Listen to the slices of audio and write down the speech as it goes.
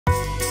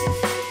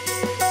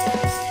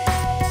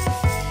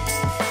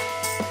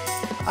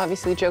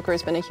Obviously, Joker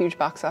has been a huge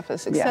box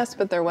office success,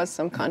 but there was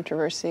some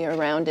controversy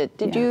around it.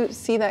 Did you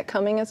see that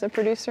coming as a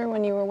producer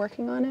when you were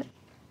working on it?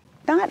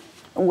 Not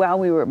while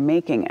we were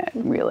making it,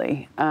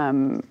 really.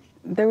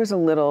 There was a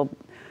little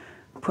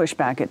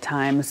pushback at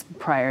times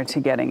prior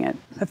to getting it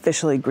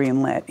officially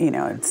greenlit. You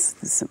know,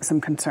 it's some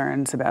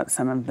concerns about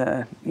some of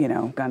the, you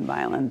know, gun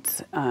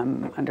violence,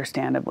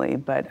 understandably.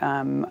 But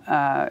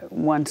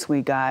once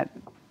we got,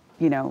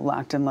 you know,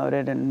 locked and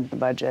loaded and the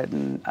budget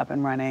and up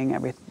and running,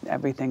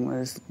 everything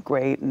was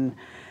great. And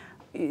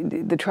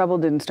the trouble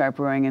didn't start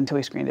brewing until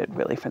we screened it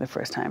really for the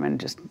first time, and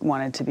just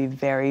wanted to be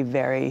very,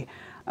 very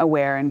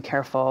aware and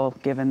careful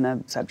given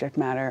the subject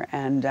matter.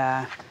 And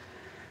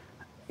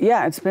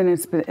yeah, it's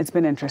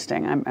been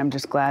interesting. I'm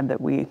just glad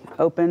that we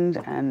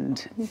opened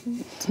and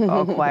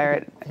all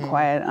quiet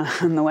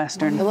on the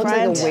Western Front. It looks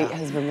like a weight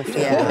has been lifted.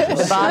 Yeah.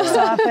 The box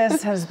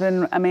office has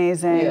been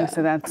amazing,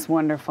 so that's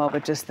wonderful.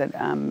 But just that,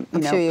 I'm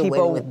sure you're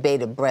waiting with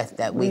bated breath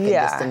that weekend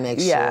just to make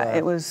sure. Yeah,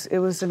 it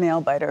was a nail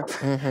biter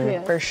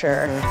for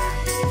sure.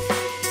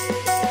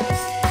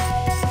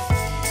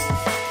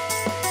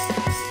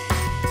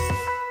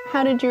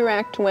 How did you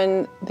react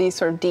when the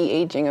sort of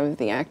de-aging of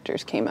the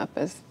actors came up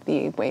as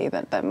the way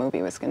that that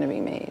movie was going to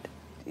be made?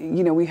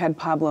 You know, we had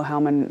Pablo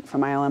Hellman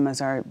from ILM as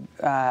our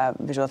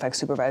visual effects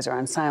supervisor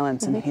on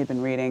Silence, and he'd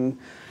been reading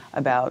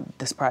about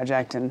this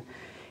project, and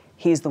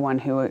he's the one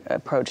who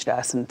approached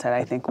us and said,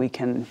 I think we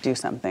can do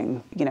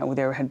something. You know,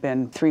 there had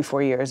been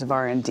 3-4 years of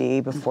R&D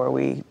before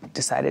we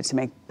decided to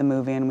make the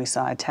movie, and we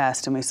saw a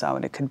test and we saw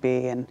what it could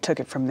be and took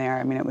it from there.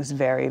 I mean, it was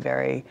very,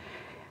 very,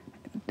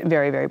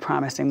 very, very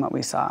promising what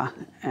we saw.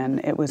 And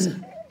it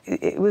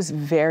was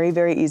very,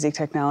 very easy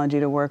technology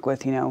to work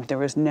with. You know, there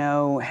was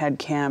no head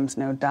cams,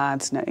 no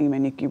dots, no, I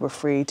mean, you were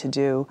free to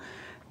do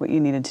what you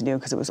needed to do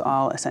because it was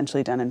all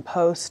essentially done in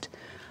post.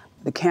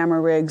 The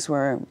camera rigs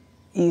were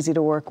easy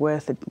to work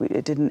with.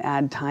 It didn't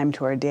add time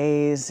to our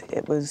days.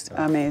 It was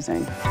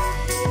amazing.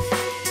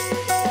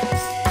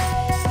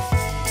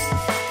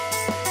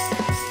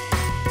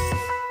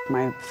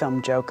 My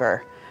film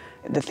Joker,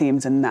 the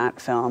themes in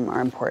that film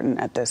are important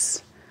at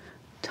this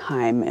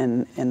time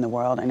in the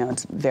world. I know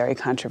it's very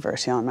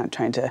controversial. I'm not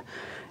trying to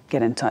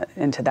get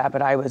into that,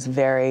 but I was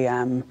very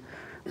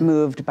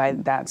moved by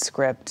that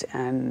script,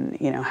 and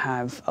you know,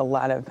 have a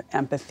lot of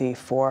empathy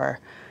for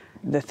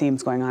the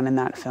themes going on in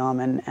that film,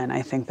 and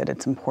I think that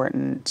it's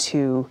important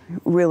to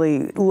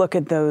really look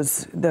at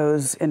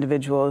those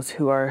individuals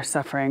who are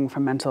suffering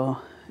from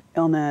mental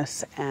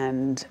illness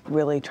and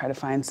really try to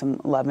find some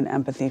love and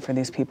empathy for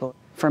these people.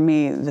 For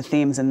me, the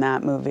themes in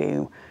that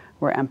movie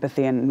were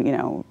empathy and, you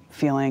know,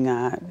 feeling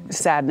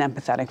sad and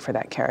empathetic for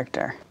that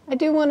character. I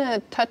do want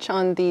to touch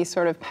on the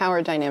sort of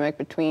power dynamic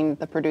between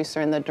the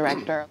producer and the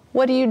director.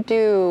 What do you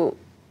do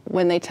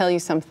when they tell you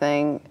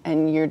something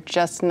and you're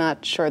just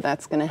not sure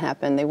that's going to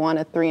happen? They want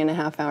a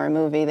 3.5-hour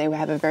movie. They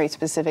have a very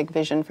specific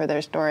vision for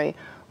their story.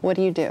 What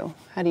do you do?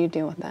 How do you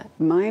deal with that?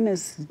 Mine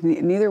is,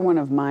 neither one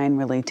of mine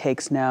really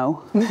takes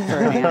no for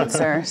an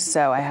answer,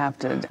 so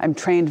I'm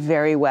trained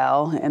very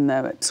well in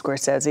the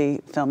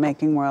Scorsese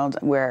filmmaking world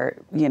where,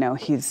 you know,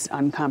 he's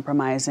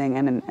uncompromising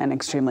and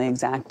extremely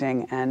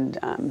exacting,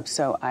 and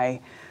so I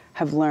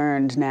have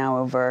learned now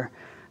over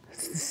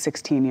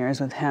 16 years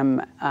with him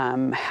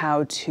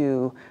how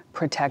to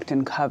protect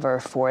and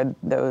cover for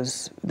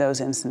those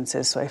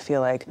instances. So I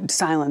feel like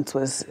Silence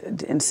was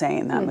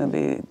insane, that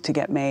movie, to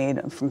get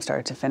made from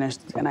start to finish,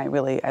 and I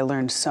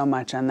learned so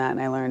much on that,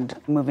 and I learned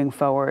moving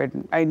forward.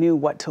 I knew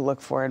what to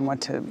look for and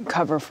what to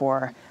cover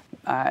for,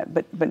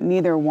 but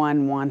neither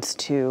one wants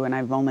to, and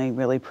I've only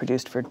really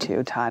produced for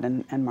two, Todd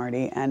and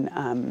Marty,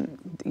 and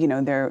you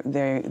know,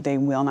 they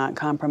will not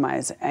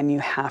compromise, and you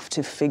have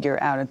to figure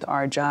out, it's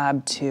our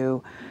job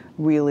to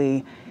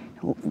really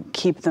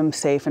keep them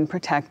safe and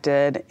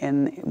protected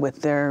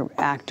with their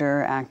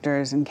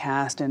actors and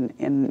cast and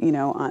you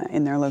know,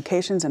 in their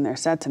locations and their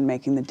sets and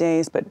making the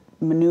days, but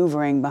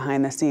maneuvering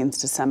behind the scenes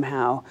to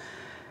somehow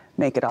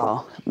make it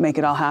all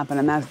happen,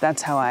 and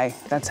that's how I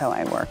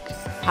work.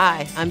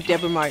 Hi, I'm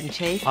Deborah Martin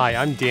Chase. Hi,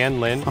 I'm Dan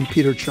Lin. I'm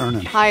Peter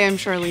Chernin. Hi, I'm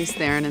Charlize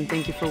Theron, and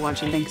thank you for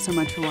watching. Thanks so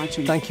much for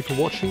watching. Thank you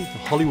for watching the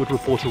Hollywood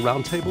Reporter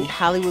Roundtable.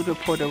 Hollywood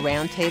Reporter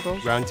Roundtable.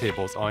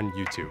 Roundtables on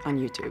YouTube. On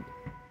YouTube.